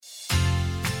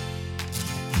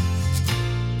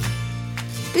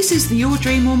This is the Your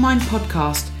Dream or Mine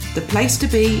podcast, the place to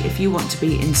be if you want to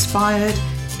be inspired,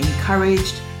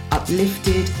 encouraged,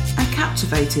 uplifted and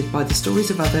captivated by the stories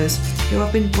of others who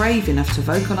have been brave enough to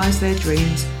vocalise their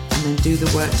dreams and then do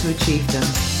the work to achieve them.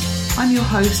 I'm your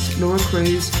host, Laura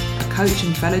Cruz, a coach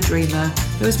and fellow dreamer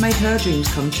who has made her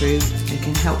dreams come true and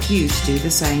can help you to do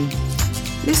the same.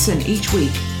 Listen each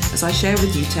week as I share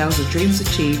with you tales of dreams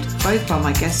achieved both by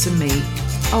my guests and me.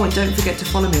 Oh, and don't forget to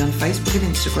follow me on Facebook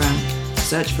and Instagram.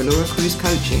 Search for Laura Cruz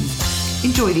Coaching.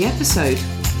 Enjoy the episode.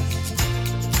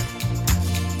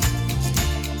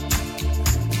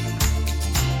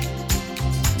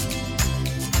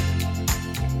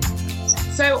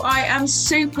 So I am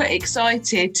super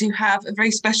excited to have a very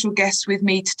special guest with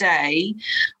me today.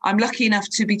 I'm lucky enough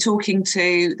to be talking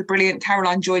to the brilliant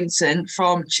Caroline Joinson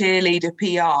from Cheerleader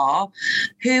PR,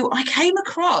 who I came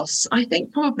across, I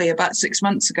think probably about 6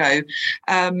 months ago,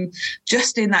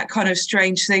 just in that kind of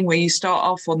strange thing where you start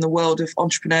off on the world of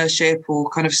entrepreneurship or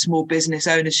kind of small business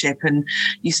ownership, and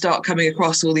you start coming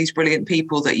across all these brilliant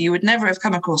people that you would never have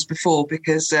come across before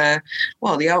because,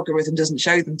 the algorithm doesn't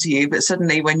show them to you. But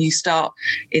suddenly when you start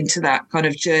into that kind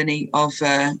of journey of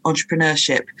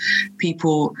entrepreneurship,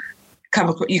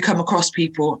 you come across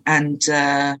people and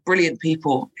brilliant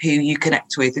people who you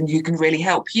connect with and who can really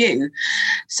help you.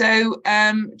 So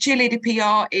Cheerleader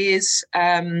PR is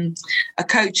a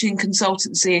coaching,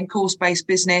 consultancy and course-based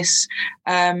business,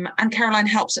 and Caroline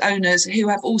helps owners who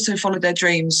have also followed their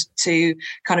dreams to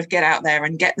kind of get out there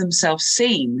and get themselves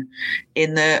seen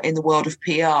in the world of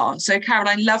PR. So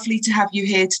Caroline, lovely to have you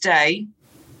here today.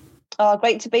 Oh,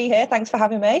 great to be here. Thanks for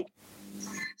having me.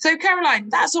 So, Caroline,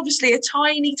 that's obviously a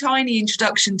tiny, tiny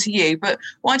introduction to you, but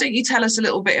why don't you tell us a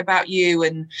little bit about you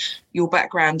and your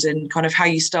background and kind of how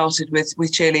you started with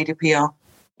Cheerleader PR?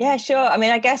 Yeah, sure. I mean,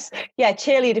 I guess,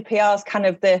 Cheerleader PR is kind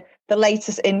of the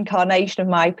latest incarnation of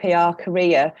my PR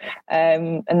career.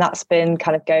 And that's been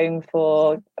kind of going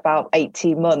for about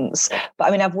 18 months. But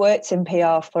I mean, I've worked in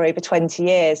PR for over 20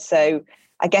 years. So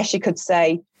I guess you could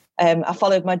say I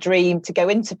followed my dream to go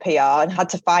into PR and had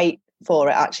to fight for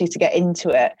it actually to get into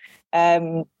it.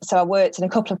 So I worked in a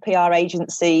couple of PR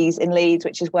agencies in Leeds,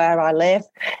 which is where I live.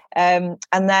 And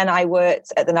then I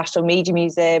worked at the National Media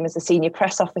Museum as a senior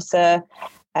press officer.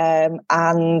 And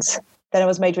then I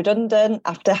was made redundant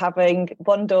after having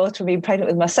one daughter and being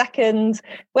pregnant with my second,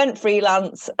 went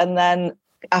freelance, and then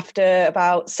after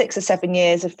about 6 or 7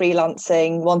 years of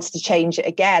freelancing, wanted to change it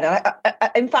again.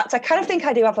 And in fact, I kind of think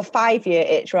I do have a 5-year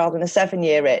itch rather than a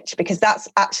 7-year itch, because that's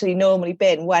actually normally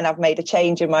been when I've made a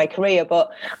change in my career.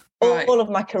 But all of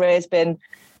my career has been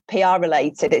PR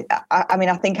related. I mean,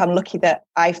 I think I'm lucky that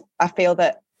I feel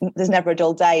that there's never a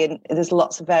dull day and there's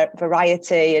lots of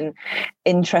variety and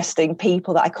interesting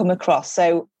people that I come across.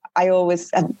 So I always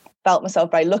felt myself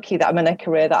very lucky that I'm in a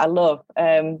career that I love.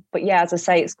 But yeah, as I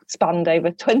say, it's spanned over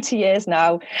 20 years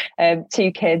now,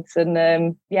 2 kids, and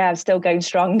I'm still going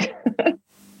strong.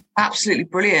 Absolutely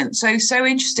brilliant. So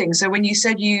interesting. So when you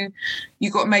said you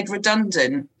got made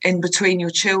redundant in between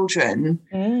your children,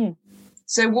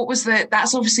 so what was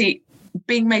that's obviously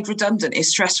being made redundant is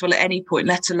stressful at any point,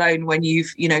 let alone when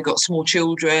you've, got small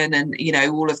children and,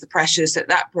 all of the pressures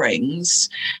that brings.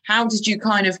 How did you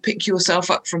kind of pick yourself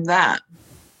up from that?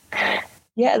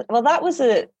 Yeah, well, that was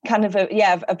a kind of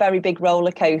a very big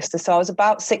roller coaster. So I was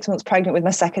about 6 months pregnant with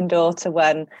my second daughter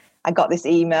when I got this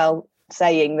email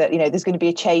saying that, there's going to be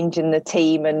a change in the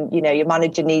team and, your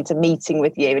manager needs a meeting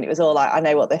with you. And it was all like, I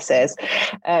know what this is.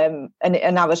 And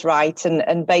I was right.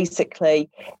 And basically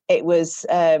it was,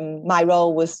 my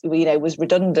role was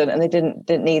redundant and they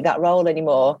didn't need that role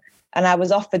anymore. And I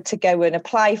was offered to go and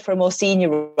apply for a more senior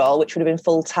role, which would have been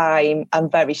full-time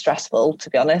and very stressful, to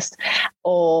be honest,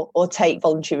 or take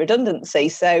voluntary redundancy.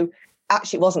 So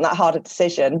actually it wasn't that hard a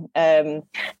decision.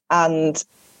 And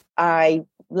I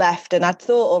left, and I'd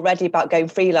thought already about going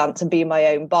freelance and being my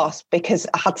own boss, because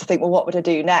I had to think, well, what would I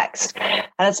do next? And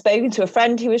I'd spoken to a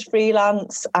friend who was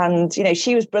freelance, and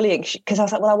she was brilliant, because I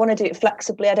was like, well, I want to do it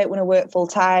flexibly. I don't want to work full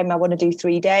time. I want to do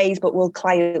 3 days, but will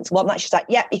clients want that? She's like,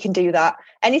 yeah, you can do that.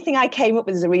 Anything I came up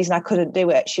with as a reason I couldn't do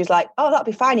it, she was like, oh, that'll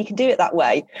be fine. You can do it that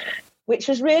way, which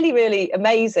was really, really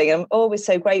amazing. I'm always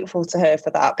so grateful to her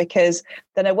for that, because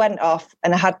then I went off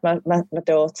and I had my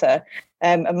daughter.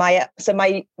 And my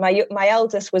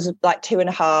eldest was like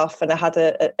 2.5, and I had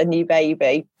a new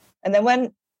baby. And then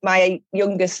when my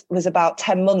youngest was about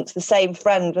 10 months, the same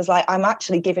friend was like, I'm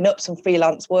actually giving up some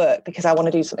freelance work because I want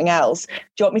to do something else. Do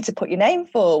you want me to put your name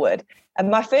forward? And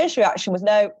my first reaction was,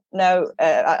 no,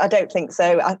 I don't think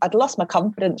so. I'd lost my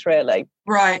confidence, really.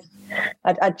 Right.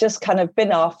 I'd just kind of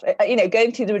been off,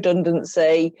 going through the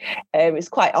redundancy. It was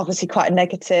quite a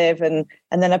negative. And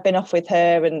then I've been off with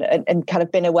her and kind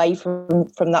of been away from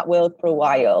that world for a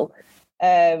while.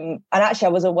 And actually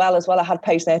I was unwell as well. I had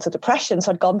postnatal depression,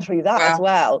 so I'd gone through that as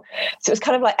well. So it was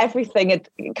kind of like everything had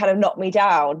kind of knocked me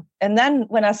down. And then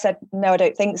when I said, no, I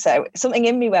don't think so, something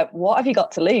in me went, what have you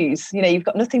got to lose? You've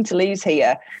got nothing to lose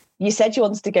here. You said you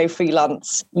wanted to go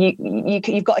freelance.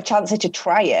 You've got a chance here to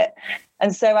try it.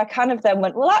 And so I kind of then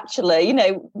went, well, actually,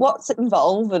 what's it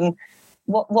involve, and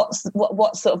what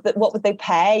would they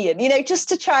pay, and just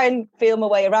to try and feel my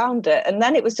way around it. And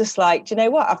then it was just like, do you know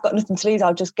what, I've got nothing to lose,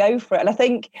 I'll just go for it. And I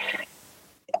think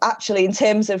actually in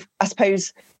terms of, I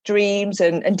suppose, dreams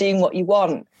and doing what you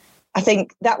want, I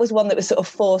think that was one that was sort of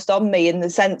forced on me, in the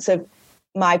sense of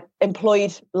my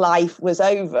employed life was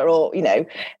over, or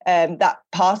that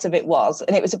part of it was,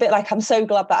 and it was a bit like, I'm so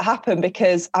glad that happened,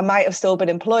 because I might have still been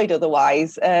employed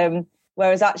otherwise.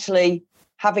 Whereas actually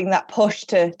having that push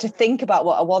to think about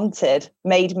what I wanted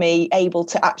made me able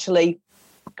to actually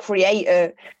create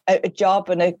a job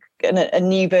and a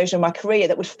new version of my career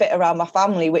that would fit around my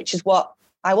family, which is what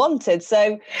I wanted.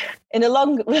 So in a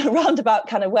long roundabout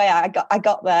kind of way, I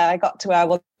got there, I got to where I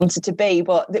wanted to be,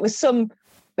 but there was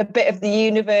a bit of the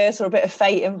universe or a bit of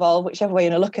fate involved, whichever way you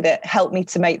want to look at it, helped me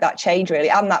to make that change, really.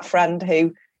 And that friend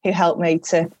who helped me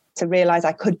to realise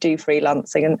I could do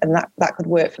freelancing and that could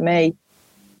work for me.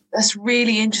 That's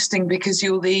really interesting, because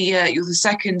you're the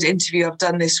second interview I've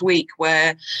done this week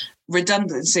where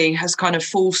redundancy has kind of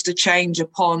forced a change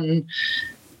upon,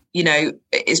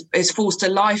 it's forced a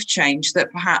life change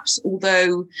that perhaps,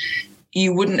 although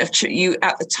you wouldn't have you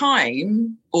at the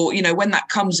time, or when that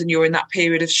comes and you're in that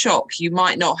period of shock, you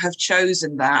might not have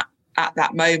chosen that at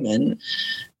that moment.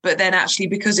 But then actually,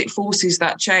 because it forces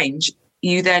that change,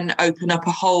 you then open up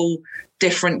a whole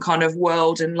different kind of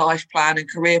world and life plan and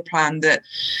career plan that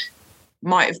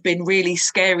might have been really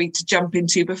scary to jump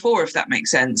into before, if that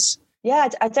makes sense. Yeah,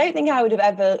 I don't think I would have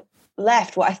ever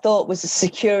left what I thought was a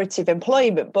security of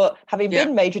employment, but having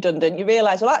been made redundant, you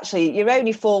realise, well, actually, you're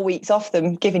only 4 weeks off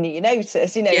them giving you your notice,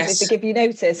 if they give you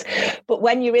notice. But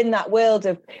when you're in that world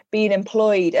of being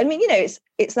employed, I mean,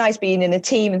 it's nice being in a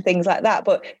team and things like that,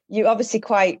 but you're obviously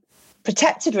quite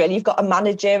protected, really. You've got a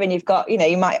manager, and you've got,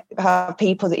 you might have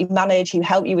people that you manage who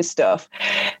help you with stuff.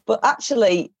 But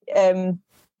actually,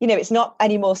 it's not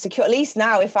any more secure. At least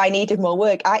now, if I needed more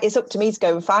work, it's up to me to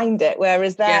go and find it.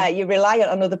 Whereas there, you're reliant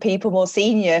on other people more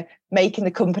senior making the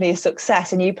company a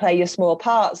success, and you play your small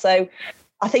part. So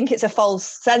I think it's a false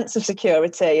sense of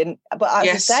security. But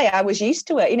as I say, I was used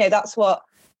to it. That's what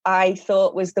I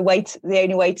thought was the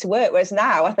only way to work. Whereas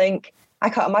now, I think I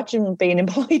can't imagine being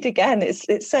employed again.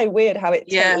 It's so weird how it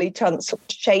totally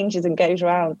changes and goes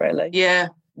around, really. Yeah.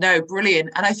 No,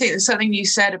 brilliant. And I think there's something you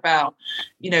said about,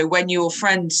 when your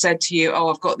friend said to you, oh,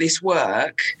 I've got this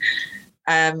work.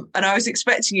 And I was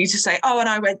expecting you to say, oh, and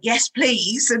I went, yes,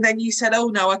 please. And then you said, oh,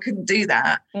 no, I couldn't do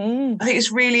that. I think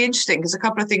it's really interesting, because a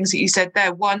couple of things that you said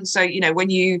there. One, so, when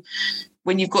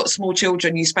you've got small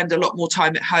children, you spend a lot more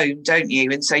time at home, don't you?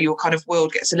 And so your kind of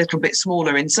world gets a little bit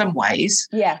smaller in some ways.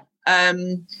 Yeah.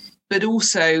 But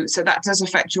also, so that does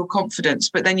affect your confidence.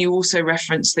 But then you also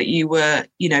referenced that you were,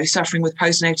 suffering with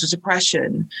postnatal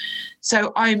depression.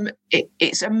 So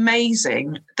it's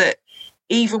amazing that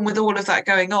even with all of that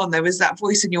going on, there was that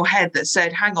voice in your head that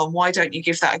said, hang on, why don't you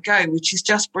give that a go? Which is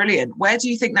just brilliant. Where do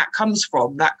you think that comes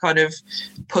from, that kind of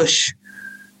push?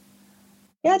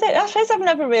 Yeah, I suppose I've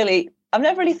never really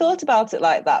thought about it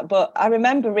like that, but I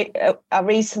remember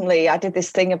recently I did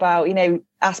this thing about,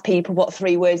 ask people what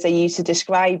 3 words they use to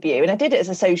describe you. And I did it as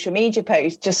a social media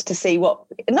post just to see what,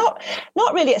 not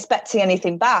really expecting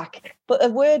anything back, but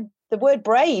the word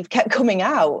brave kept coming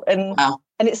out. And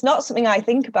it's not something I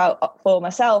think about for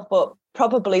myself, but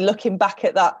probably looking back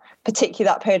at that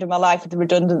period of my life with the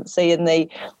redundancy and the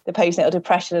postnatal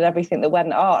depression and everything that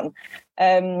went on,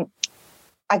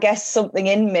 I guess something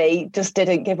in me just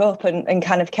didn't give up and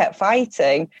kind of kept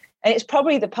fighting. And it's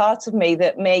probably the part of me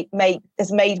that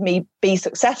has made me be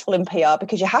successful in PR,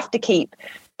 because you have to keep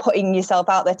putting yourself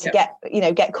out there to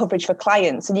get coverage for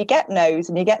clients, and you get no's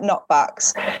and you get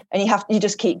knockbacks, and you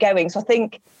just keep going. So I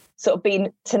think sort of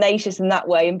being tenacious in that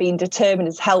way and being determined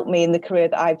has helped me in the career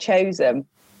that I've chosen.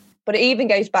 But it even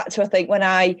goes back to, I think, when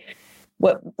I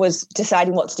was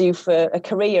deciding what to do for a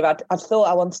career, I'd thought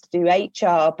I wanted to do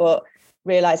HR, but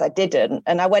realised I didn't.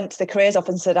 And I went to the careers office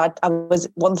and said I was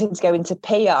wanting to go into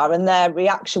PR, and their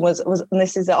reaction was, and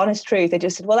this is the honest truth, they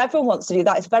just said, well, everyone wants to do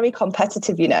that. It's very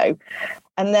competitive, you know.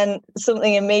 And then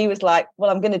something in me was like, well,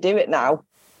 I'm going to do it now.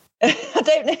 I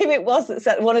don't know who it was that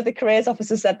said, one of the careers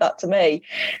officers said that to me.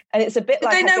 And it's a bit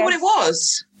like... Did they know what it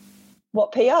was?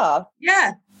 What, PR?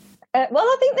 Yeah. Well,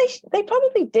 I think they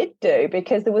probably did do,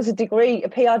 because there was a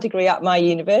PR degree at my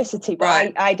university, but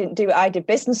right. I didn't do it. I did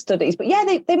business studies. But yeah,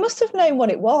 they must have known what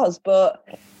it was, but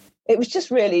it was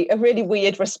just really a really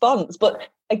weird response. But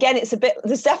again,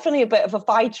 there's definitely a bit of a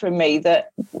fighter in me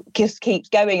that just keeps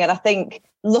going. And I think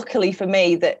luckily for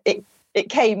me that it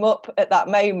came up at that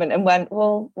moment and went,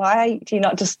 well, why do you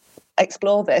not just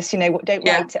explore this? You know, don't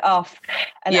write it off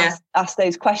and ask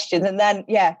those questions. And then,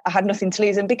 I had nothing to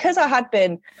lose. And because I had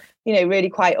been, you know, really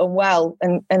quite unwell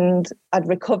and I'd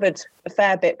recovered a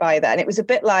fair bit by then, it was a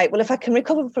bit like, well, if I can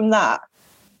recover from that,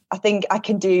 I think I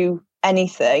can do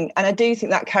anything. And I do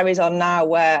think that carries on now,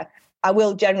 where I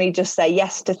will generally just say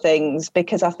yes to things,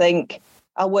 because I think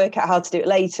I'll work out how to do it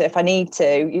later if I need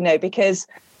to, you know, because,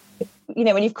 you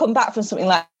know, when you've come back from something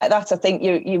like that, I think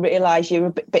you realise you're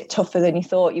a bit tougher than you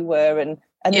thought you were, and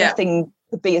nothing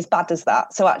could be as bad as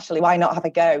that. So actually, why not have a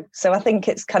go? So I think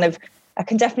it's kind of, I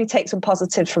can definitely take some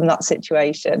positives from that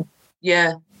situation.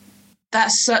 Yeah.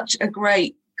 That's such a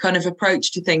great kind of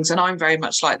approach to things. And I'm very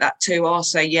much like that too. I'll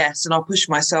say yes and I'll push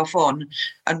myself on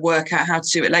and work out how to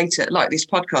do it later. Like this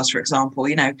podcast, for example,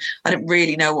 you know, I didn't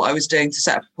really know what I was doing to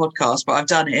set up a podcast, but I've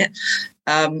done it.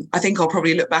 I think I'll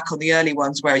probably look back on the early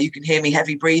ones where you can hear me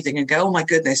heavy breathing and go, oh my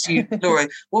goodness, Laura,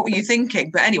 what were you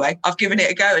thinking? But anyway, I've given it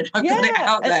a go and I've got it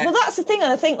out there. Well, that's the thing.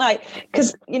 And I think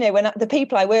because, you know, when the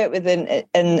people I work with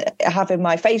and have in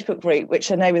my Facebook group,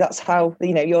 which I know that's how,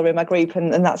 you know, you're in my group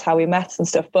and that's how we met and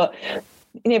stuff. But,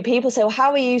 you know, people say, well,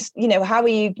 how are you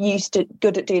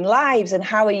good at doing lives, and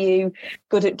how are you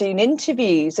good at doing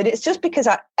interviews? And it's just because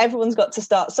everyone's got to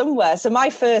start somewhere. So my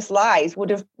first lives would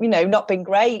have, you know, not been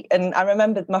great. And I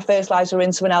remember my first lives were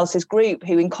in someone else's group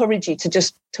who encouraged you to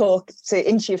just talk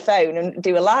into your phone and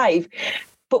do a live.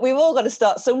 But we've all got to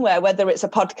start somewhere, whether it's a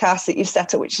podcast that you've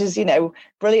set up, which is, you know,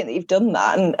 brilliant that you've done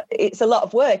that. And it's a lot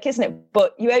of work, isn't it?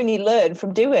 But you only learn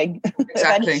from doing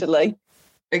eventually.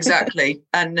 Exactly.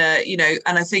 And, you know,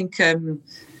 and I think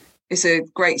it's a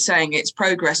great saying, it's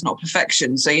progress, not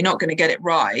perfection. So you're not going to get it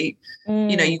right.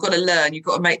 You know, you've got to learn, you've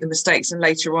got to make the mistakes, and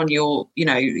later on you'll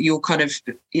kind of,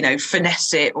 you know,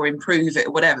 finesse it or improve it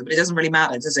or whatever, but it doesn't really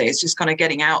matter, does it? It's just kind of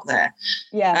getting out there.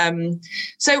 Yeah.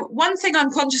 So one thing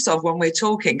I'm conscious of when we're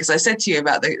talking, because I said to you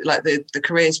about the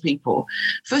careers people,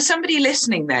 for somebody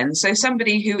listening then, so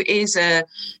somebody who is a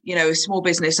small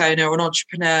business owner or an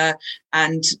entrepreneur,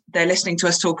 and they're listening to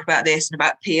us talk about this and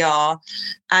about PR,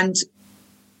 and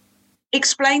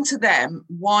explain to them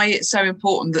why it's so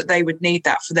important that they would need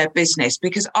that for their business.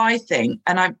 Because I think,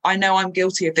 and I know I'm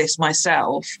guilty of this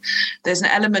myself, there's an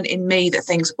element in me that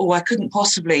thinks, oh, I couldn't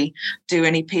possibly do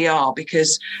any PR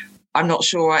because I'm not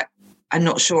sure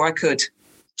I could.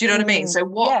 Do you know what I mean? So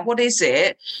what is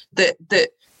it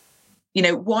that you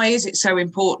know, why is it so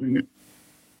important?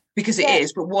 Because it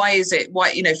is, but why is it,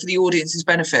 you know, for the audience's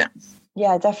benefit?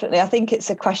 Yeah, definitely. I think it's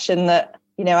a question that,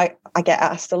 you know, I get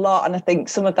asked a lot, and I think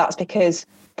some of that's because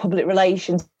public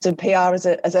relations and PR as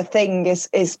a thing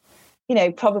is, you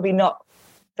know, probably not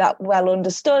that well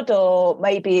understood, or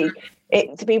maybe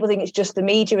people think it's just the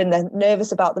media and they're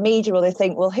nervous about the media, or they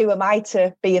think, well, who am I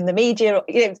to be in the media?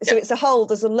 You know, so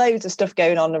there's loads of stuff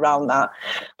going on around that.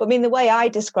 But I mean, the way I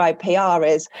describe PR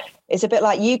is, it's a bit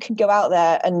like you can go out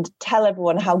there and tell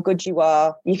everyone how good you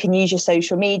are. You can use your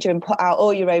social media and put out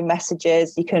all your own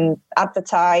messages. You can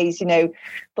advertise, you know,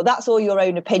 but that's all your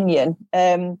own opinion.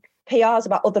 PR is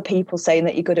about other people saying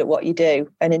that you're good at what you do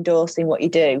and endorsing what you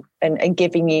do and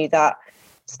giving you that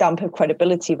stamp of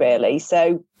credibility, really.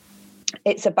 So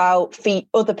it's about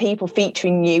other people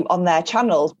featuring you on their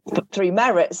channels through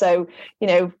merit. So, you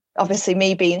know, obviously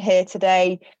me being here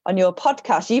today on your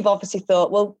podcast, you've obviously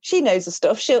thought, well, she knows the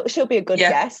stuff, she'll be a good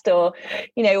guest, or,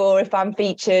 you know, or if I'm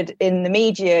featured in the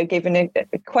media giving a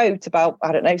quote about,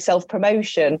 I don't know,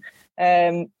 self-promotion,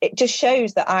 it just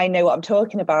shows that I know what I'm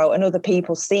talking about and other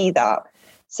people see that.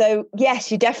 So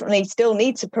yes, you definitely still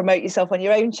need to promote yourself on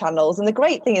your own channels. And the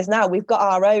great thing is now we've got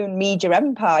our own media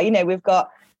empire. You know,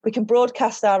 we can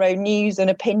broadcast our own news and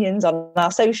opinions on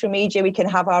our social media. We can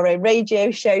have our own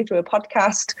radio show through a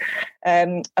podcast,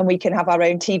 and we can have our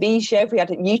own TV show if we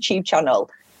had a YouTube channel.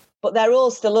 But they're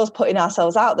all still us putting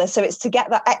ourselves out there. So it's to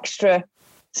get that extra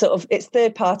it's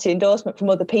third-party endorsement from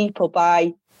other people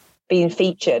by being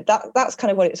featured. That's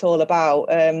kind of what it's all about.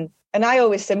 and I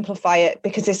always simplify it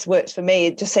because this works for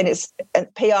me, just saying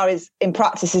PR is in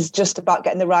practice is just about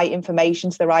getting the right information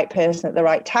to the right person at the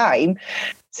right time,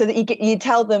 so that you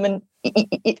tell them. And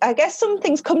I guess some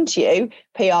things come to you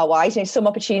PR wise, some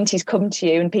opportunities come to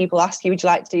you and people ask you, would you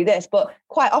like to do this? But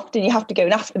quite often you have to go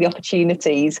and ask for the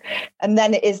opportunities. And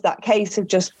then it is that case of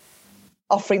just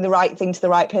offering the right thing to the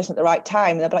right person at the right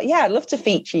time. And they'll be like, yeah, I'd love to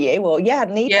feature you, or yeah, I'd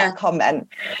need that comment.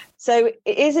 So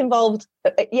it is involved.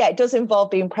 Yeah, it does involve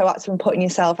being proactive and putting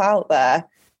yourself out there.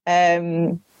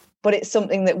 But it's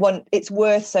something that it's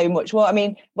worth so much more. I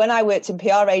mean, when I worked in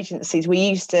PR agencies, we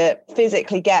used to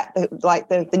physically get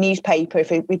the newspaper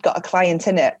if we'd got a client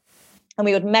in it, and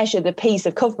we would measure the piece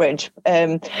of coverage.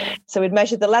 So we'd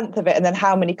measure the length of it and then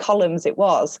how many columns it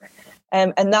was.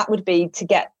 And that would be to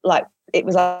get it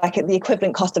was like the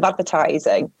equivalent cost of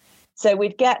advertising. So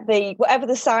we'd get whatever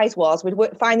the size was, we'd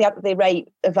find the rate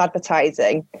of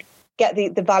advertising, get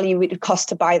the value it would cost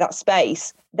to buy that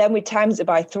space. Then we'd times it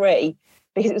by 3.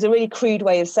 Because it was a really crude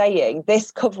way of saying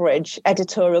this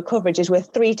editorial coverage is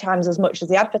worth 3 times as much as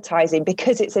the advertising,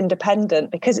 because it's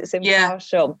independent, because it's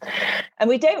impartial. And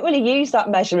we don't really use that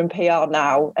measure in PR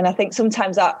now. And I think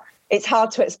sometimes that it's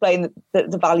hard to explain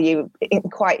the value in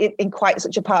quite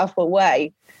such a powerful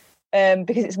way,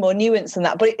 because it's more nuanced than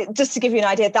that. But just to give you an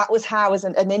idea, that was how, as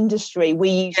an industry, we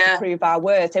used to prove our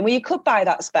worth. And you could buy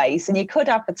that space and you could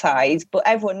advertise, but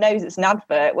everyone knows it's an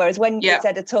advert. Whereas when it's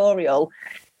editorial,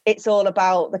 it's all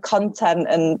about the content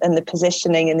and the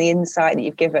positioning and the insight that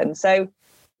you've given. So,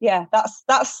 yeah, that's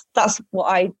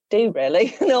what I do,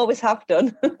 really, and always have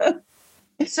done.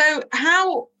 So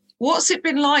what's it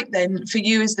been like then for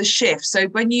you as the shift? So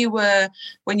when you were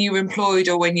employed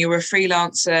or when you were a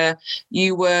freelancer,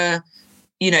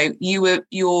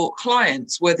 your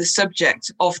clients were the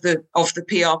subject of the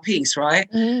PR piece, right?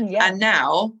 And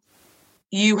now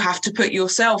you have to put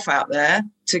yourself out there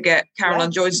to get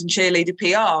Caroline Joinson Cheerleader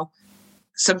PR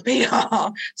some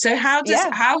PR. So how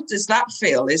does that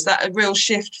feel? Is that a real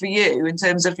shift for you in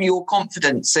terms of your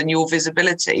confidence and your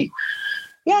visibility?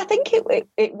 Yeah, I think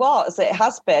it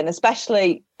has been,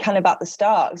 especially kind of at the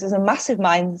start, because there's a massive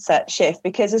mindset shift.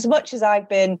 Because as much as I've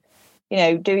been,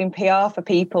 doing PR for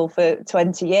people for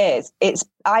 20 years,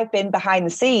 I've been behind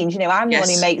the scenes. I'm the one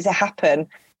who makes it happen.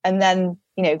 And then,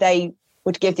 they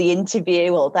would give the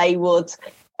interview, or they would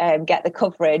get the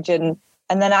coverage, and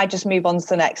then I just move on to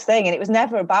the next thing. And it was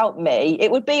never about me.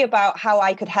 It would be about how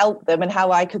I could help them and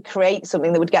how I could create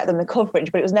something that would get them the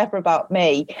coverage, but it was never about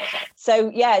me.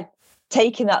 So yeah,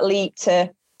 taking that leap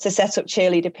to set up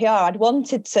Cheerleader PR, I'd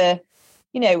wanted to,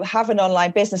 have an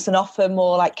online business and offer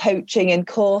more like coaching and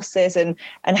courses and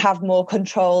have more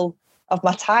control of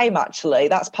my time. Actually,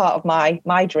 that's part of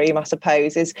my dream, I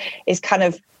suppose, is kind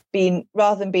of being,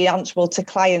 rather than being answerable to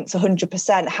clients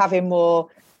 100%, having more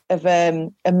of a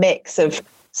mix of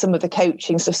some of the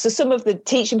coaching stuff. So some of the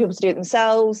teaching people to do it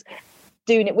themselves,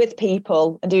 doing it with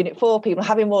people and doing it for people,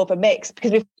 having more of a mix,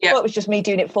 because before it was just me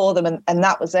doing it for them and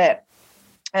that was it.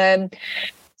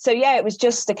 So yeah, it was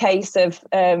just a case of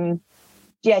trying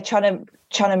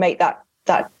to make that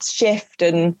shift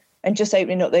and just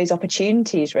opening up those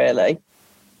opportunities, really.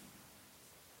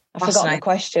 I forgot the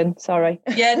question. Sorry.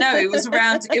 Yeah, no, it was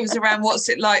around what's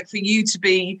it like for you to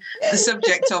be the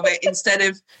subject of it, instead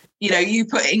of, you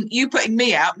putting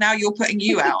me out, now you're putting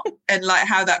you out, and like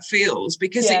how that feels,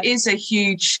 because it is a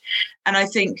huge, and I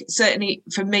think certainly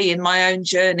for me in my own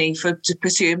journey to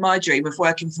pursuing my dream of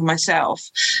working for myself.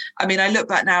 I mean, I look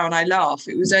back now and I laugh.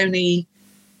 Because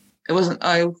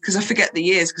I forget the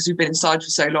years because we've been inside for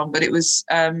so long, but it was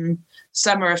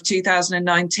summer of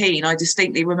 2019. I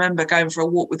distinctly remember going for a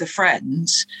walk with a friend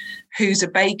who's a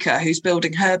baker who's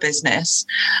building her business,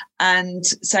 and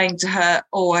saying to her,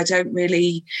 I don't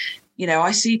really,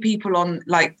 I see people on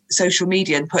like social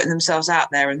media and putting themselves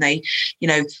out there, and they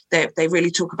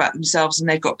really talk about themselves and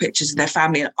they've got pictures of their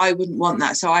family, and I wouldn't want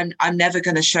that. So I'm never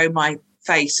going to show my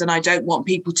face, and I don't want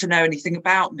people to know anything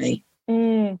about me.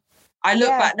 I look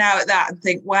back now at that and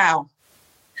think, wow,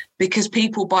 because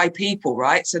people buy people,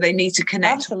 right? So they need to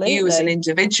connect with you as an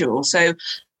individual. So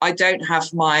I don't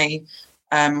have my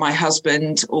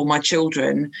husband or my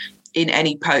children in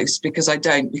any post, because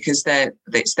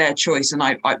it's their choice. And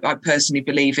I personally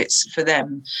believe it's for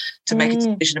them to make a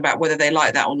decision about whether they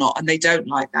like that or not. And they don't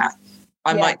like that.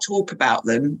 I might talk about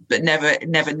them, but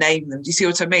never name them. Do you see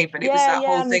what I mean? But it was that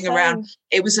whole thing around,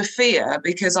 it was a fear,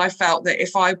 because I felt that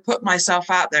if I put myself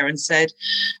out there and said,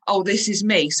 this is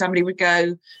me, somebody would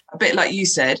go, a bit like you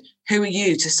said, who are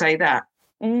you to say that?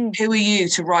 Who are you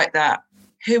to write that?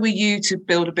 Who are you to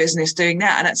build a business doing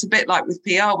that? And it's a bit like with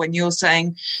PR when you're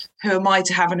saying, who am I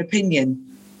to have an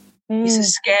opinion? It's a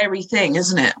scary thing,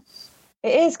 isn't it?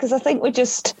 It is, because I think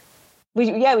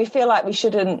we feel like we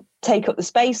shouldn't take up the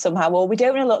space somehow, or we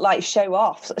don't want to look like show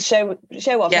off. Yes.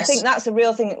 I think that's a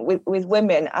real thing with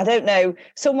women. I don't know,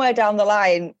 somewhere down the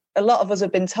line, a lot of us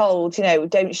have been told,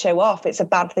 don't show off. It's a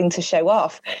bad thing to show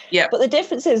off. Yeah. But the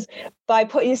difference is, by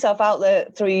putting yourself out there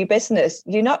through your business,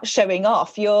 you're not showing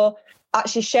off. You're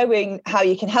actually showing how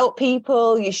you can help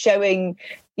people. You're showing,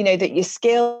 that you're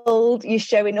skilled. You're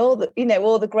showing all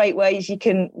the great ways you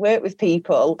can work with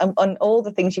people and all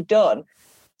the things you've done.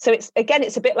 So it's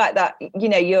a bit like that.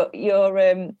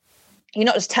 You're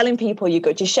not just telling people you're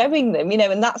good, you're showing them,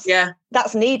 and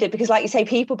that's needed, because like you say,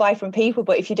 people buy from people,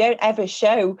 but if you don't ever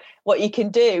show what you can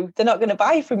do, they're not going to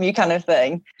buy from you, kind of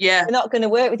thing. Yeah. They're not going to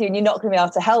work with you, and you're not going to be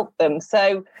able to help them.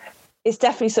 So it's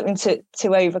definitely something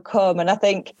to overcome. And I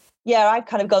think, I've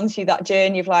kind of gone through that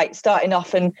journey of like starting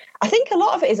off, and I think a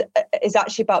lot of it is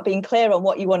actually about being clear on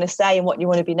what you want to say and what you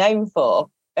want to be known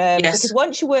for. Because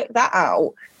once you work that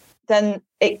out, then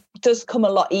it does come a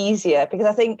lot easier. Because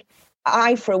I think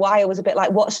for a while was a bit like,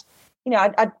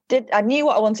 I knew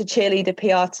what I wanted cheerleader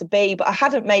PR to be, but I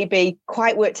hadn't maybe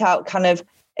quite worked out kind of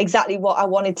exactly what I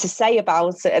wanted to say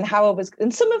about it and how I was.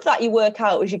 And some of that you work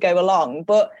out as you go along,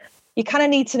 but you kind of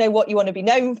need to know what you want to be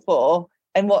known for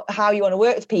and how you want to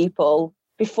work with people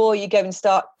before you go and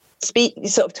start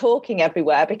sort of talking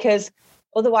everywhere, because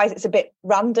otherwise it's a bit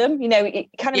random. It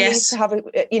kind of needs to have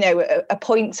a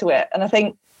point to it. And I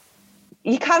think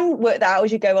you can work that out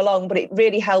as you go along, but it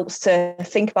really helps to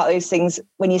think about those things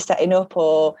when you're setting up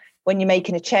or when you're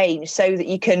making a change, so that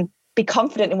you can be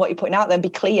confident in what you're putting out there and be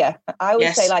clear. I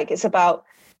always say, like, it's about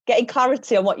getting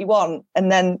clarity on what you want,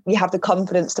 and then you have the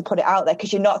confidence to put it out there,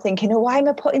 because you're not thinking, why am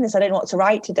I putting this? I don't know what to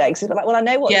write today. Because it's like, well, I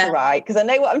know what to write, because I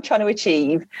know what I'm trying to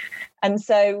achieve. And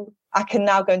so I can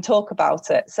now go and talk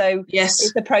about it. So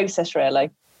it's the process,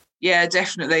 really. Yeah,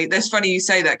 definitely. That's funny you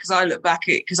say that, because I look back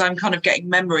at it, because I'm kind of getting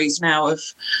memories now of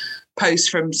posts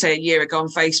from, say, a year ago on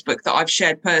Facebook that I've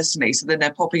shared personally. So then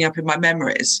they're popping up in my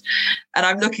memories. And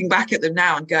I'm looking back at them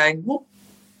now and going,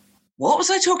 what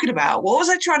was I talking about? What was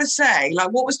I trying to say?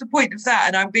 Like, what was the point of that?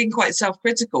 And I'm being quite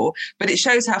self-critical, but it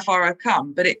shows how far I've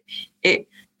come. But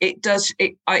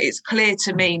it's clear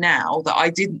to me now that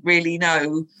I didn't really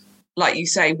know, like you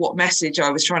say, what message I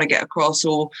was trying to get across,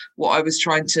 or what I was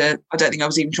trying to. I don't think I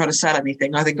was even trying to sell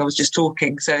anything. I think I was just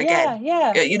talking. So again,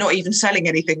 you're not even selling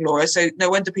anything, Laura. So no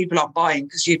wonder people aren't buying,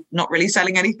 because you're not really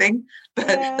selling anything. But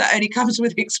that only comes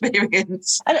with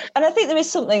experience. And I think there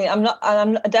is something.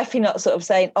 I'm definitely not sort of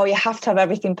saying, you have to have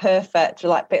everything perfect,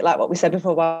 like a bit like what we said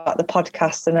before about the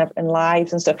podcasts and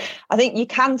lives and stuff. I think you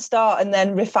can start and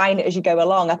then refine it as you go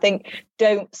along. I think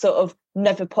don't sort of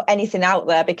never put anything out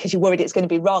there because you're worried it's going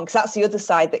to be wrong, because that's the other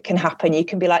side that can happen. You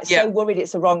can be like so worried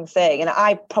it's the wrong thing, and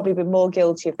I've probably been more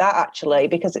guilty of that, actually,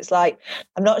 because it's like,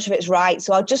 I'm not sure if it's right,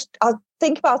 so I'll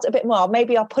think about it a bit more.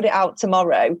 Maybe I'll put it out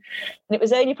tomorrow. And it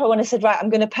was only probably when I said, right, I'm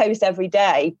going to post every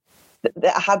day,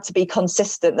 that I had to be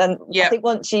consistent. Then I think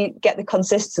once you get the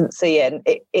consistency in,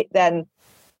 it then,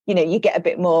 you get a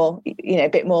bit more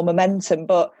momentum.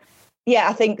 But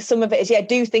I think some of it is,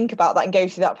 do think about that and go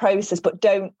through that process, but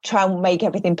don't try and make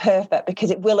everything perfect, because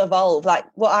it will evolve. Like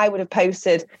what I would have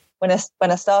posted when I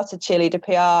started Cheerleader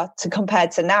PR to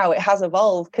compared to now, it has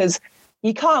evolved, because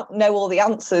you can't know all the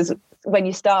answers when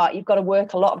you start. You've got to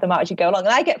work a lot of them out as you go along.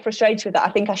 And I get frustrated with that.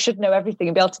 I think I should know everything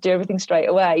and be able to do everything straight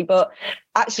away. But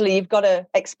actually, you've got to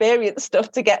experience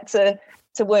stuff to get to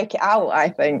work it out, I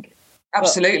think.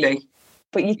 Absolutely.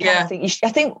 But you can't think.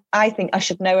 I think I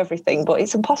should know everything, but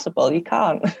it's impossible. You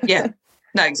can't. Yeah.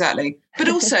 No, exactly. But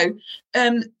also,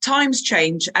 times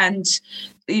change, and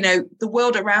the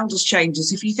world around us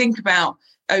changes. If you think about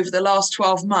over the last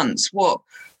 12 months, what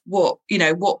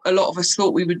a lot of us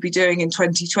thought we would be doing in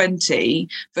 2020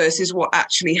 versus what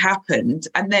actually happened,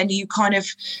 and then you kind of,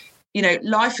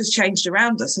 life has changed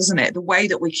around us, hasn't it? The way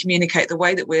that we communicate, the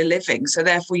way that we're living. So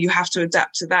therefore you have to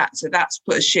adapt to that. So that's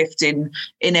put a shift in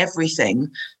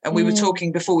everything. And we were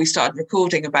talking before we started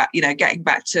recording about, getting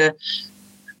back to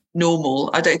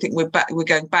normal. I don't think we're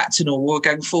going back to normal. We're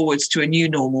going forwards to a new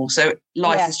normal. So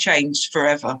life has changed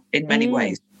forever in many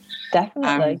ways.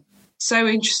 Definitely. So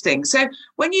interesting. So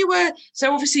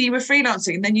obviously you were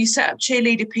freelancing, and then you set up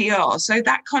Cheerleader PR. So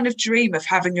that kind of dream of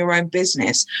having your own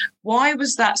business, why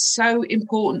was that so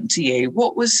important to you?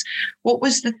 What was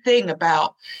the thing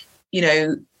about,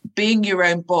 being your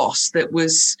own boss that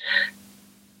was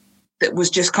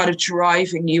just kind of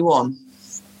driving you on?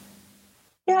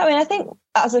 Yeah, I mean, I think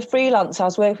as a freelancer, I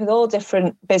was working with all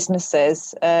different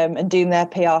businesses and doing their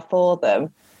PR for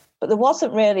them, but there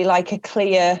wasn't really like a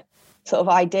clear sort of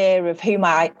idea of who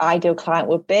my ideal client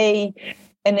would be.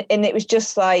 And it was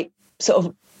just like sort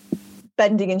of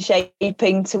bending and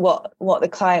shaping to what the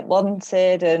client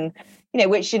wanted, and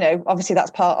which obviously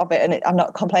that's part of it, and I'm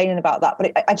not complaining about that,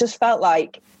 but I just felt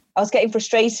like I was getting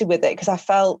frustrated with it, because I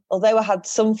felt, although I had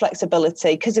some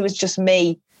flexibility, because it was just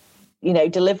me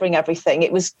delivering everything,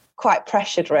 it was quite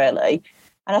pressured, really.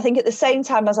 And I think at the same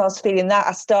time as I was feeling that,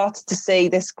 I started to see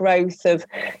this growth of,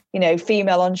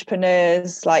 female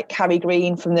entrepreneurs, like Carrie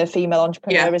Green from the Female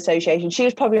Entrepreneur Association. She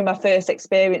was probably my first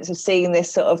experience of seeing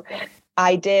this sort of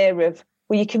idea of,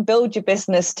 well, you can build your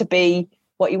business to be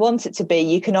what you want it to be.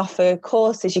 You can offer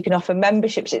courses, you can offer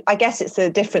memberships. I guess it's the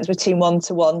difference between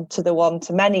one-to-one to the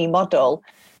one-to-many model.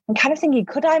 I'm kind of thinking,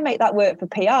 could I make that work for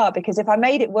PR? Because if I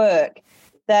made it work,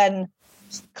 then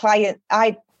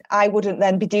I wouldn't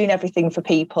then be doing everything for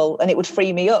people, and it would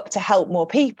free me up to help more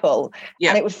people.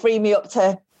 And it would free me up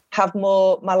to have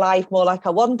my life more like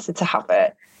I wanted to have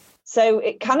it. So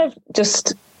it kind of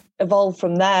just evolved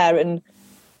from there.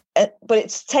 But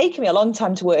it's taken me a long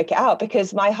time to work it out,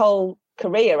 because my whole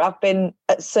career I've been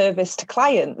at service to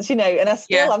clients, and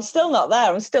I'm still not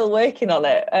there. I'm still working on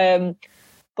it.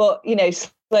 But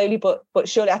slowly but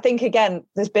surely, I think, again,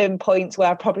 there's been points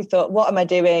where I probably thought, what am I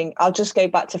doing? I'll just go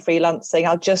back to freelancing.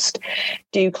 I'll just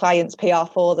do clients' PR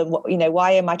for them.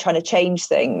 Why am I trying to change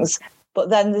things? But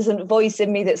then there's a voice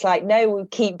in me that's like, no, we'll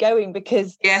keep going,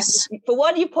 because for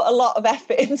one, you put a lot of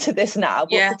effort into this now,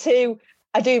 but for two,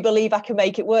 I do believe I can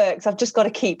make it work. So I've just got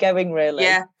to keep going, really.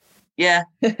 Yeah.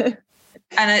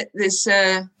 And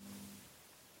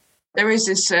there is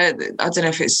this, I don't know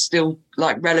if it's still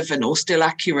like relevant or still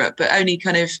accurate, but only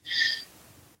kind of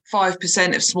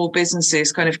 5% of small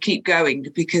businesses kind of keep going,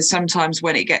 because sometimes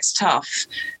when it gets tough,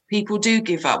 people do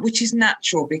give up, which is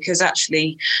natural, because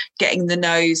actually getting the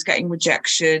no's, getting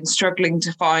rejection, struggling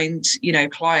to find,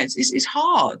 clients is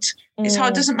hard. It's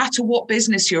hard. It doesn't matter what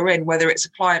business you're in, whether it's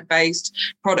a client-based,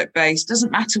 product-based,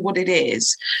 doesn't matter what it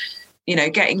is.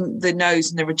 Getting the no's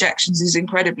and the rejections is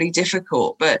incredibly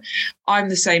difficult. But I'm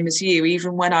the same as you.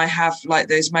 Even when I have like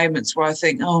those moments where I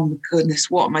think, oh my goodness,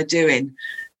 what am I doing?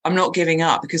 I'm not giving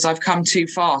up, because I've come too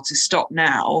far to stop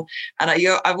now. And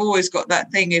I've always got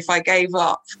that thing, if I gave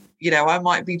up, I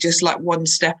might be just like one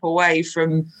step away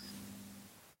from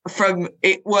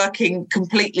it working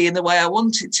completely in the way I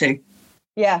want it to.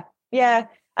 Yeah. And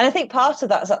I think part of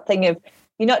that is that thing of,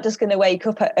 you're not just going to wake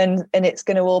up and it's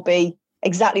going to all be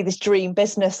exactly this dream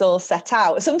business all set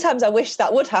out. Sometimes I wish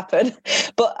that would happen,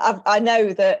 but I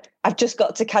know that I've just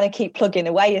got to kind of keep plugging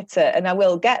away at it, and I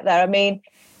will get there. I mean,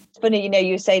 it's funny,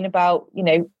 you were saying about,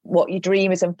 what your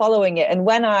dream is and following it. And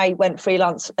when I went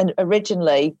freelance, and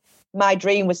originally my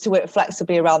dream was to work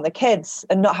flexibly around the kids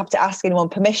and not have to ask anyone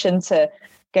permission to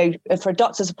go for a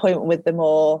doctor's appointment with them,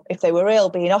 or if they were ill,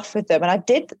 being off with them. And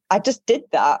I just did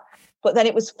that. But then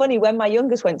it was funny, when my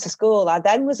youngest went to school, I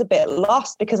then was a bit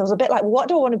lost, because I was a bit like, what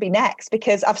do I want to be next?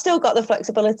 Because I've still got the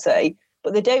flexibility,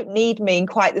 but they don't need me in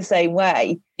quite the same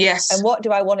way. Yes. And what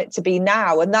do I want it to be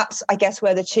now? And that's, I guess,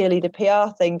 where the cheerleader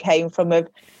PR thing came from, of,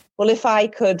 well, if I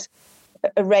could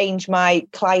arrange my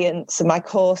clients and my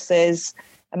courses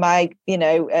and my,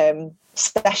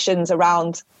 sessions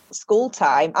around school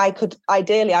time, I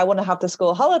want to have the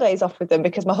school holidays off with them,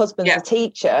 because my husband's a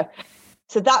teacher.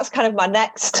 So that's kind of my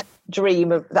next dream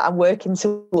that I'm working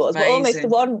towards. Amazing. But almost the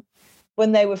one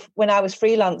when I was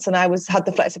freelance and I had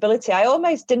the flexibility, I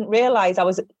almost didn't realize I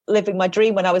was living my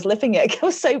dream when I was living it. I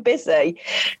was so busy,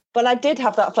 but I did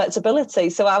have that flexibility.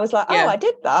 So I was like, oh, I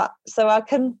did that. So I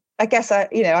can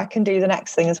do the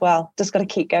next thing as well. Just got to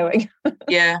keep going.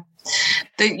 Yeah.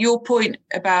 Your point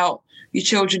about your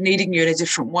children needing you in a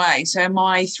different way. So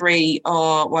my three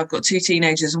I've got two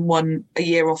teenagers and one a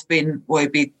year off being, well,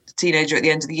 he'd be a teenager at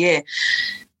the end of the year.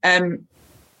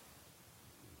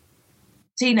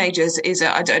 Teenagers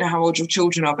I don't know how old your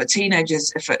children are, but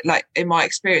teenagers, like in my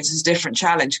experience, is a different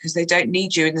challenge, because they don't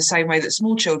need you in the same way that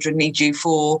small children need you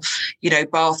for,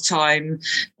 bath time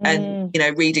and,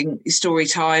 reading story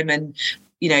time and,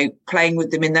 playing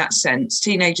with them in that sense.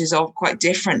 Teenagers are quite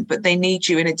different, but they need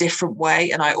you in a different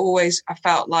way. And I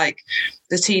felt like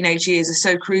the teenage years are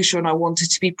so crucial, and I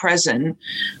wanted to be present,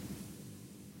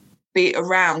 be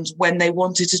around when they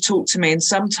wanted to talk to me. And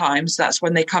sometimes that's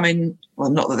when they come in, well,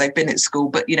 not that they've been at school,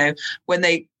 but, when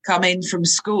they come in from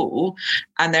school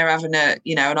and they're having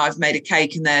and I've made a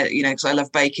cake, and they're, because I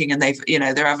love baking, and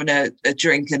they're having a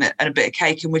drink and a bit of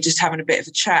cake, and we're just having a bit of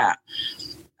a chat.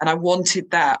 And I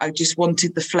wanted that. I just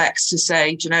wanted the flex to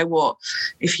say, do you know what?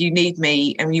 If you need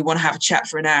me and you want to have a chat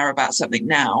for an hour about something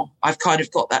now, I've kind of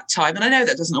got that time. And I know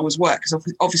that doesn't always work, because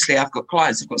obviously I've got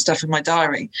clients, I've got stuff in my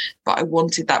diary, but I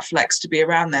wanted that flex to be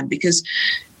around them, because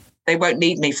they won't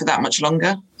need me for that much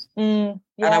longer. And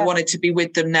I wanted to be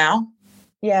with them now.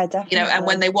 Yeah, definitely. You know, and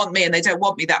when they want me, and they don't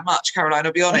want me that much, Caroline,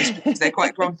 I'll be honest, because they're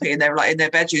quite grumpy and they're like in their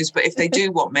bedrooms. But if they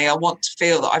do want me, I want to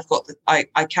feel that I've got I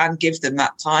can give them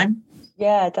that time.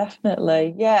 Yeah,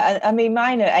 definitely. Yeah, I mean,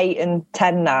 mine are 8 and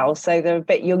 10 now, so they're a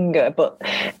bit younger. But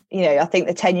you know, I think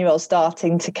the 10-year-old's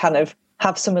starting to kind of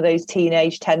have some of those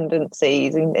teenage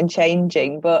tendencies and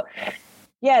changing. But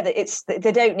yeah,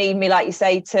 they don't need me, like you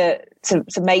say, to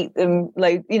make them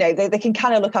you know, they can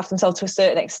kind of look after themselves to a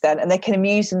certain extent, and they can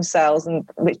amuse themselves, and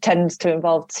which tends to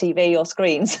involve TV or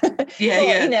screens. Yeah, but,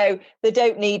 yeah. You know, they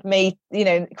don't need me, you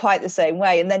know, quite the same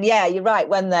way. And then, yeah, you're right.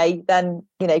 When they then,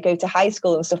 you know, go to high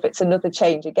school and stuff, it's another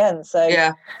change again. So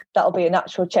yeah, that'll be a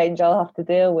natural change I'll have to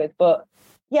deal with. But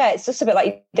yeah, it's just a bit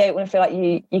like you don't want to feel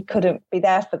like you couldn't be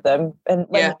there for them.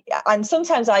 And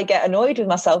sometimes I get annoyed with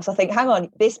myself. So I think, hang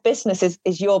on, this business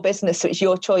is your business, so it's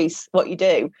your choice what you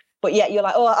do. But yet you're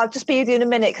like, oh, I'll just be with you in a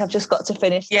minute because I've just got to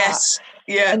finish that.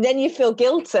 Yeah. And then you feel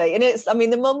guilty. And it's, I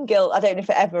mean, the mum guilt, I don't know if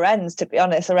it ever ends, to be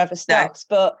honest, or ever stops.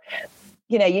 No. But,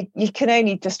 you know, you can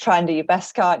only just try and do your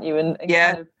best, can't you? And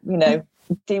kind of, you know,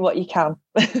 do what you can.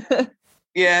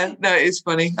 Yeah, no, it's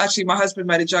funny. Actually, my husband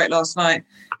made a joke last night.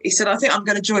 He said, I think I'm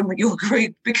going to join your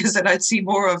group because then I'd see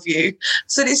more of you.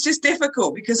 So it's just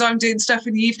difficult because I'm doing stuff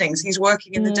in the evenings. He's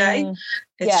working in the day.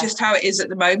 It's just how it is at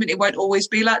the moment. It won't always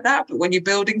be like that. But when you're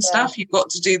building stuff, you've got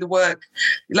to do the work.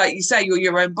 Like you say, you're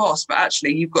your own boss, but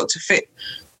actually you've got to fit.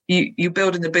 You're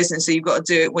building the business, so you've got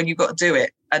to do it when you've got to do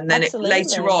it. And then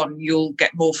later on, you'll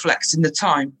get more flex in the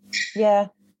time. Yeah.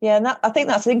 Yeah, and I think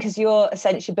that's the thing, because you're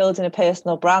essentially building a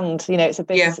personal brand. You know, it's a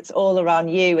business that's all around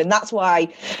you. And that's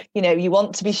why, you know, you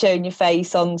want to be showing your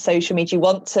face on social media. You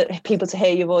want people to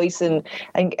hear your voice and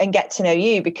get to know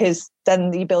you, because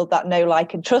then you build that know,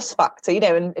 like, and trust factor, you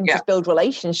know, and just build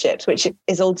relationships, which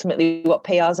is ultimately what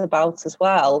PR is about as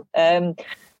well.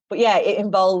 But yeah, it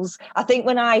involves, I think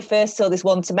when I first saw this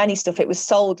one-to-many stuff, it was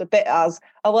sold a bit as,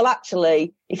 oh, well,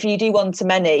 actually, if you do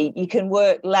one-to-many, you can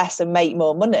work less and make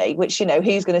more money, which, you know,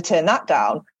 who's going to turn that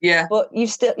down? Yeah. But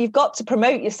you've got to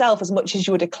promote yourself as much as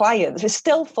you would a client. It's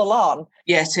still full on.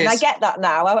 Yes, it is. And I get that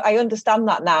now. I understand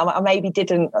that now. I maybe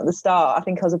didn't at the start. I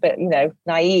think I was a bit, you know,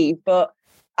 naive, but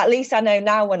at least I know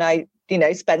now when I, you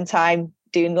know, spend time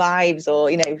doing lives or,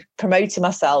 you know, promoting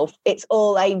myself, it's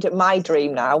all aimed at my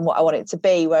dream now and what I want it to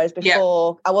be. Whereas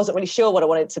before I wasn't really sure what I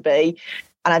wanted to be.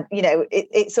 And I, you know,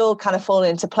 it's all kind of fallen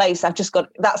into place. I've just got,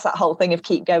 that's that whole thing of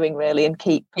keep going really and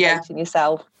keep promoting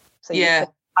yourself. So you can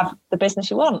have the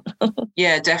business you want.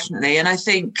 Yeah, definitely. And I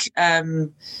think,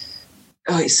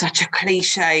 it's such a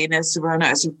cliche, and it's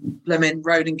a blooming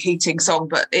Ronan Keating song,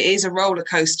 but it is a roller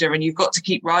coaster, and you've got to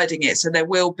keep riding it. So there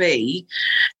will be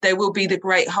the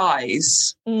great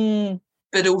highs,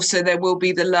 but also there will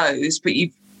be the lows.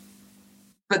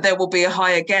 But there will be a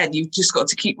high again. You've just got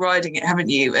to keep riding it, haven't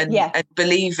you? And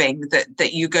believing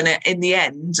that you're going to, in the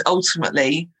end,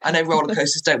 ultimately, I know roller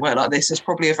coasters don't work like this. It's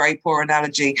probably a very poor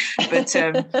analogy, but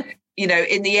you know,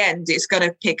 in the end, it's going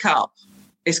to pick up.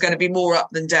 It's going to be more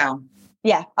up than down.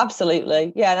 Yeah,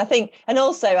 absolutely. Yeah, and I think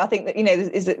that, you know,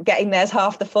 is that getting there's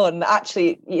half the fun.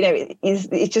 Actually, you know,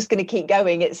 it's just going to keep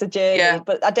going. It's a journey. Yeah.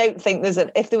 But I don't think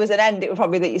if there was an end, it would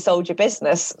probably be that you sold your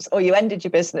business or you ended your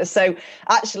business. So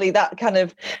actually, that kind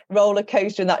of roller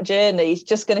coaster and that journey is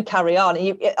just going to carry on.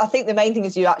 And I think the main thing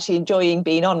is you actually enjoying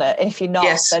being on it. And if you're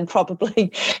not, then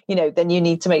probably, you know, then you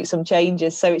need to make some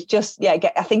changes. So it's just, I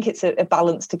think it's a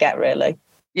balance to get, really.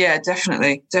 Yeah,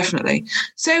 definitely.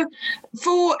 So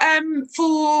for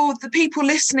the people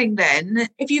listening then,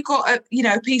 if you got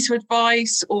a piece of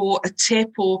advice or a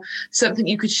tip or something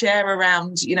you could share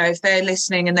around, you know, if they're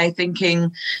listening and they're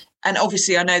thinking, and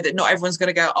obviously I know that not everyone's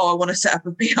going to go, oh, I want to set up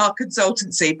a PR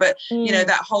consultancy, but you know,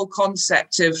 that whole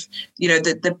concept of, you know,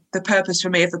 the purpose for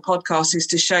me of the podcast is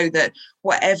to show that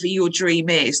whatever your dream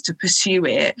is, to pursue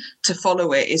it, to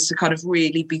follow it, is to kind of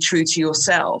really be true to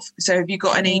yourself. So have you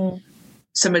got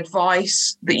some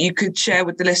advice that you could share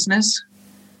with the listeners?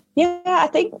 Yeah, I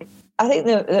think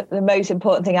the most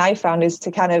important thing I found is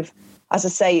to kind of, as I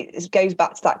say, it goes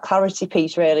back to that clarity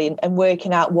piece really, and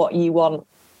working out what you want,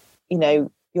 you know,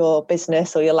 your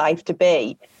business or your life to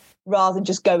be, rather than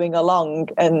just going along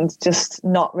and just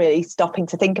not really stopping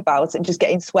to think about it and just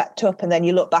getting swept up. And then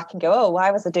you look back and go, oh,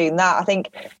 why was I doing that? I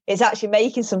think it's actually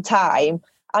making some time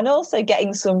and also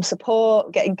getting some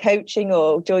support, getting coaching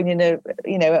or joining a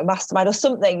mastermind or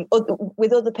something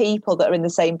with other people that are in the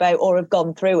same boat or have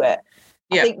gone through it.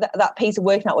 I think that piece of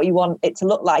working out what you want it to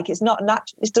look like, it's not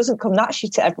it doesn't come naturally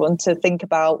to everyone to think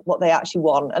about what they actually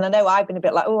want. And I know I've been a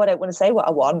bit like, I don't want to say what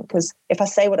I want, because if I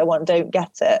say what I want and don't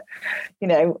get it,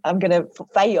 I'm going to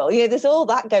fail. There's all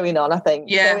that going on, I think.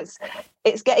 Yeah. So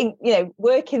it's getting,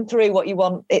 working through what you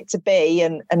want it to be.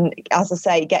 And as I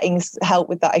say, getting help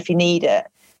with that if you need it.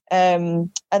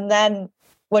 And then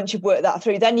once you've worked that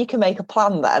through, then you can make a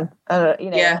plan then,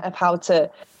 of how to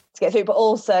get through, but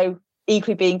also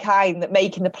equally being kind, that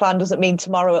making the plan doesn't mean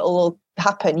tomorrow it'll all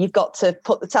happen. You've got to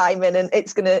put the time in, and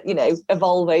it's going to,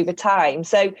 evolve over time.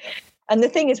 So, and the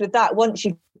thing is with that, once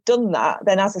you've done that,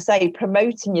 then as I say,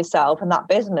 promoting yourself and that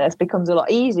business becomes a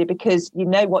lot easier, because you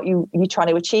know what you're trying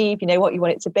to achieve, you know what you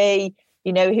want it to be,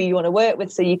 you know who you want to work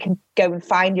with, so you can go and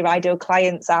find your ideal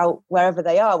clients out wherever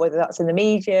they are, whether that's in the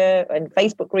media and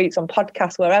Facebook groups, on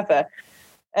podcasts, wherever.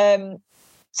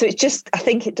 So it's just, I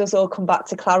think it does all come back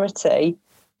to clarity.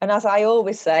 And as I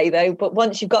always say, though, but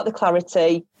once you've got the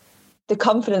clarity, the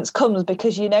confidence comes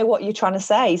because you know what you're trying to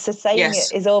say. So saying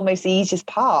it is almost the easiest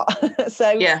part.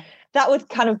 So that would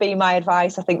kind of be my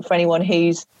advice, I think, for anyone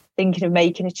who's thinking of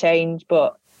making a change,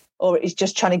 or is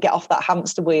just trying to get off that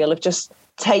hamster wheel, of just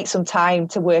take some time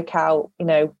to work out,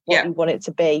 what you want it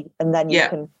to be, and then you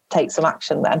can take some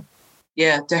action then.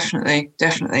 Yeah,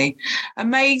 definitely.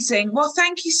 Amazing. Well,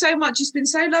 thank you so much. It's been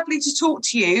so lovely to talk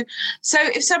to you. So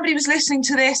if somebody was listening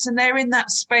to this and they're in that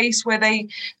space where they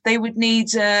would need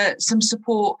some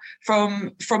support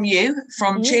from you,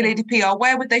 from Cheerleader PR,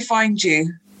 where would they find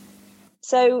you?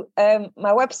 So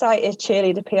my website is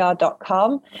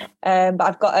cheerleaderpr.com, but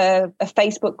I've got a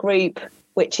Facebook group,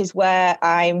 which is where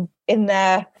I'm in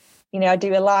there. I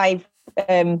do a live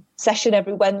session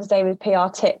every Wednesday with PR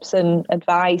tips and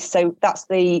advice. So that's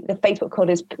the Facebook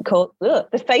the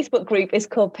Facebook group is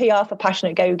called PR for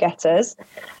Passionate Go-Getters.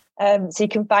 So you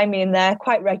can find me in there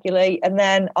quite regularly. And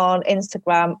then on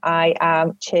Instagram, I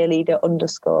am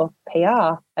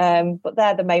cheerleader_PR. But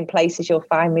they're the main places you'll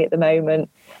find me at the moment.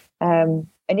 And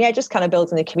just kind of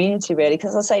building a community, really,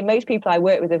 because as I say, most people I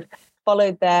work with have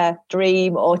followed their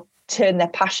dream or turned their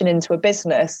passion into a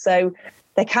business. So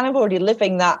they're kind of already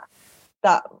living that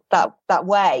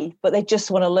way, but they just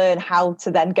want to learn how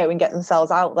to then go and get themselves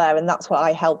out there. And that's what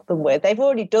I help them with. They've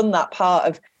already done that part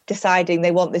of deciding they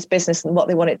want this business and what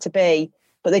they want it to be,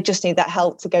 but they just need that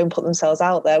help to go and put themselves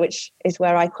out there, which is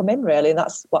where I come in, really. And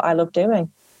that's what I love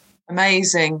doing.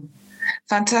 Amazing.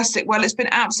 Fantastic. Well, it's been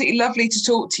absolutely lovely to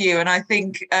talk to you. And I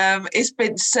think it's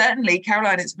been, certainly,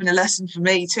 Caroline, it's been a lesson for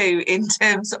me too, in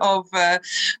terms of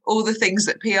all the things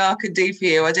that PR can do for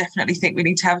you. I definitely think we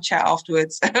need to have a chat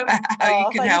afterwards how you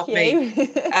can help me.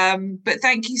 But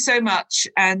thank you so much,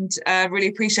 and really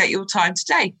appreciate your time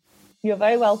today. You're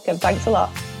very welcome. Thanks a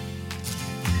lot.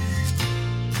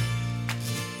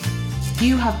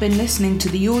 You have been listening to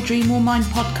the Your Dream or Mine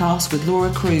podcast with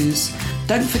Laura Cruz.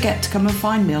 Don't forget to come and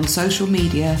find me on social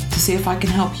media to see if I can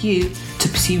help you to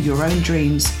pursue your own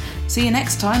dreams. See you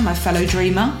next time, my fellow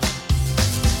dreamer.